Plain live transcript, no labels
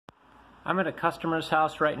I'm at a customer's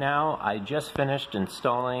house right now. I just finished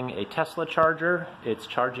installing a Tesla charger. It's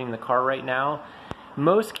charging the car right now.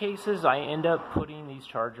 Most cases I end up putting these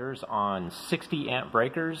chargers on 60 amp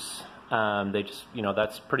breakers. They just,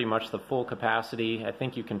 that's pretty much the full capacity. I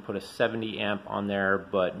think you can put a 70 amp on there,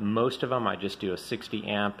 but most of them I just do a 60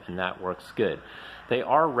 amp and that works good. They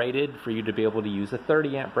are rated for you to be able to use a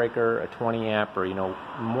 30 amp breaker, a 20 amp, or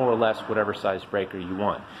more or less whatever size breaker you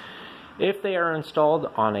want. If they are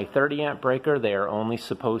installed on a 30 amp breaker, they are only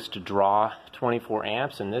supposed to draw 24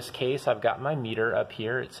 amps. In this case, I've got my meter up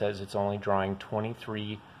here. It says it's only drawing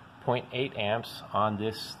 23.8 amps on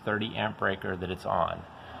this 30 amp breaker that it's on.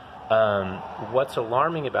 What's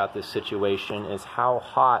alarming about this situation is how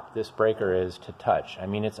hot this breaker is to touch. I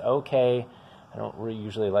mean, it's okay. I don't really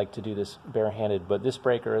usually like to do this barehanded, but this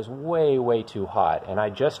breaker is way too hot. And I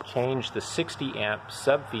just changed the 60 amp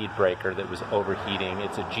subfeed breaker that was overheating.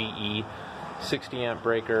 It's a GE 60 amp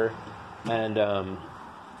breaker, and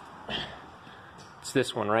it's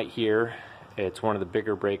this one right here. It's one of the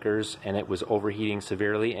bigger breakers, and it was overheating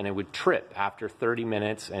severely, and it would trip after 30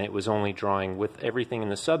 minutes, and it was only drawing, with everything in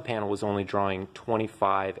the sub panel, was only drawing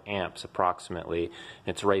 25 amps approximately.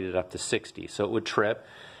 It's rated up to 60, so it would trip.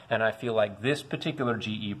 And I feel like this particular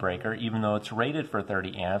GE breaker, even though it's rated for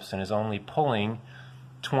 30 amps and is only pulling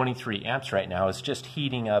 23 amps right now, is just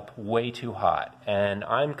heating up way too hot. And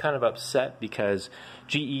I'm kind of upset because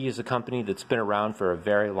GE is a company that's been around for a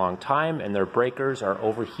very long time, and their breakers are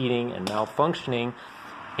overheating and malfunctioning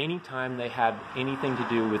anytime they have anything to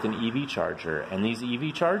do with an EV charger. And these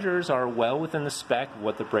EV chargers are well within the spec of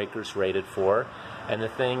what the breaker's rated for, and the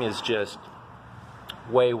thing is just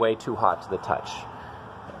way too hot to the touch.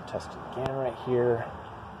 Test it again right here.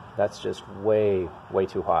 That's just way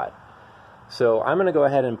too hot. So I'm going to go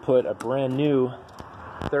ahead and put a brand new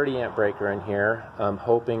 30 amp breaker in here. I'm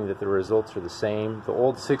hoping that the results are the same. The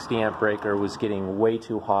old 60 amp breaker was getting way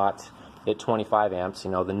too hot at 25 amps.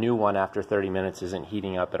 The new one after 30 minutes isn't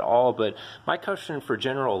heating up at all. But my question for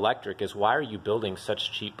General Electric is, why are you building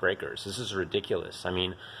such cheap breakers? This is ridiculous. I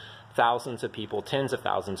mean, thousands of people, tens of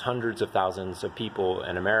thousands, hundreds of thousands of people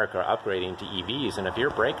in America are upgrading to EVs, and if your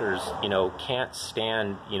breakers, can't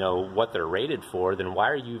stand, what they're rated for, then why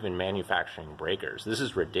are you even manufacturing breakers? This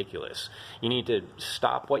is ridiculous. You need to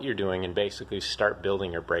stop what you're doing and basically start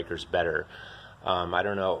building your breakers better. I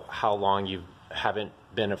don't know how long you haven't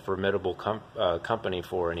been a formidable company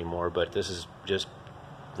for anymore, but this is just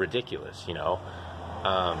ridiculous,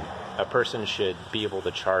 A person should be able to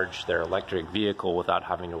charge their electric vehicle without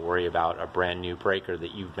having to worry about a brand new breaker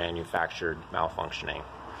that you've manufactured malfunctioning.